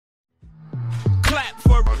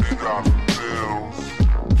Yo,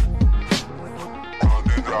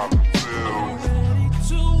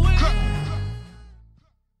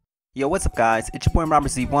 what's up guys, it's your boy Robert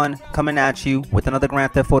Z1 coming at you with another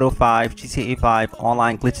Grand Theft Auto 5 GTA 5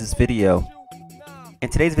 online glitches video. In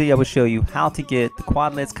today's video I will show you how to get the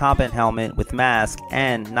quad lens combat helmet with mask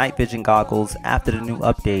and night vision goggles after the new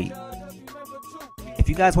update. If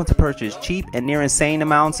you guys want to purchase cheap and near insane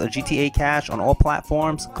amounts of GTA cash on all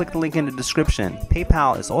platforms, click the link in the description.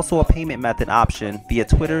 PayPal is also a payment method option via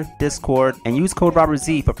Twitter, Discord, and use code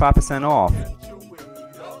RobertZ for 5% off.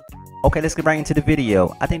 Okay, let's get right into the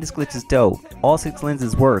video. I think this glitch is dope. All 6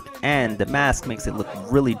 lenses work and the mask makes it look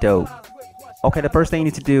really dope. Okay, the first thing you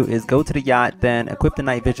need to do is go to the yacht, then equip the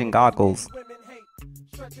night vision goggles.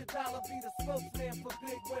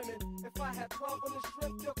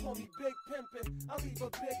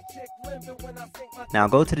 Now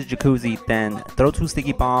go to the jacuzzi, then throw 2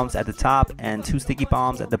 sticky bombs at the top and 2 sticky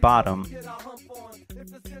bombs at the bottom.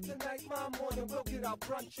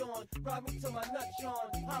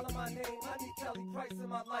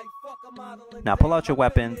 Now pull out your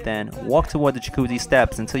weapon, then walk toward the jacuzzi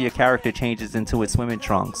steps until your character changes into its swimming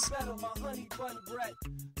trunks.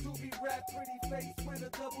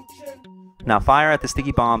 Now fire at the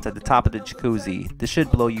sticky bombs at the top of the jacuzzi. This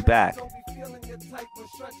should blow you back.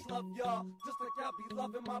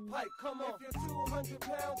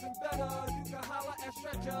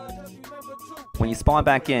 When you spawn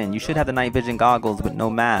back in, you should have the night vision goggles with no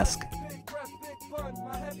mask.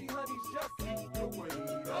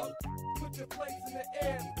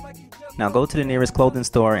 Now go to the nearest clothing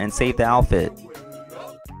store and save the outfit.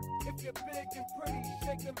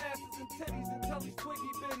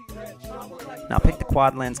 Now pick the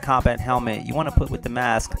quad lens combat helmet you want to put with the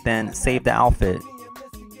mask, then save the outfit.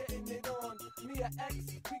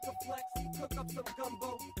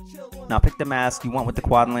 Now pick the mask you want with the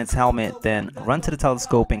quad lens helmet, then run to the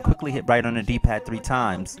telescope and quickly hit right on the D-pad 3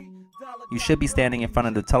 times. You should be standing in front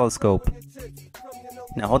of the telescope.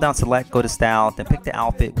 Now hold down select, go to style, then pick the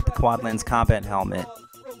outfit with the quad lens combat helmet.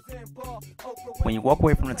 When you walk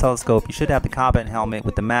away from the telescope, you should have the combat helmet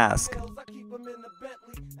with the mask.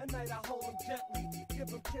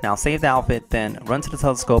 Now save the outfit, then run to the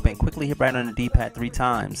telescope and quickly hit right on the D-pad 3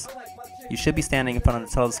 times. You should be standing in front of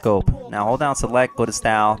the telescope. Now hold down select, go to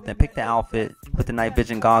style, then pick the outfit with the night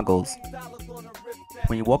vision goggles.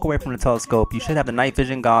 When you walk away from the telescope, you should have the night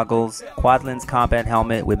vision goggles, quad lens combat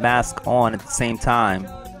helmet with mask on at the same time.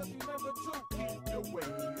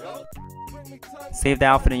 Save the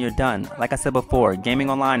outfit and you're done. Like I said before, gaming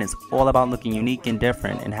online is all about looking unique and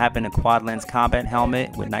different, and having a quad lens combat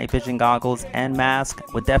helmet with night vision goggles and mask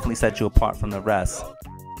would definitely set you apart from the rest.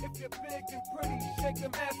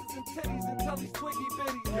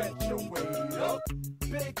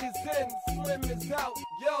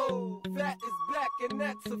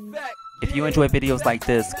 If you enjoy videos like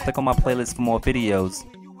this, click on my playlist for more videos.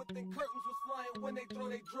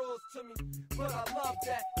 But I love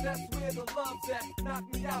that, that's where the love's at. Knock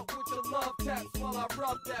me out with your love taps while I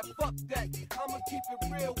rub that. Fuck that, I'ma keep it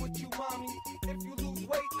real with you, mommy. If you lose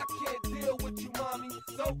weight, I can't deal with you, mommy.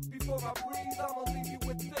 So before I breathe, I'ma leave you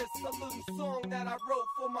with this, a little song that I wrote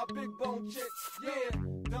for my big bone chicks. Yeah,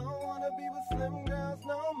 don't wanna be with slim girls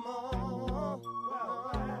no more.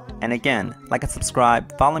 And again, like and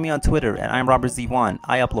subscribe, follow me on Twitter at I'mRobertZ1.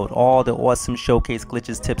 I upload all the awesome showcase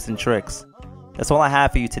glitches, tips, and tricks. That's all I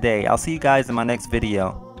have for you today. I'll see you guys in my next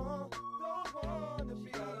video.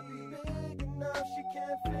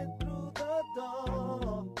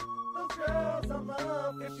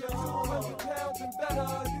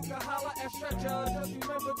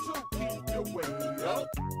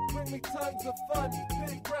 Bring me tons of fun,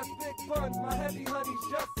 big breath, big buns. My heavy honey's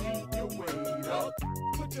just keep your weight up.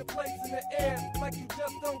 Put your plates in the air like you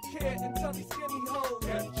just don't care, and tell these skinny hoes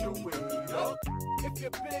get your weight up. If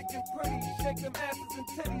you're big and pretty, shake them asses and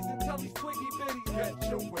titties and tell these twiggy bitties get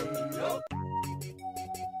your weight up.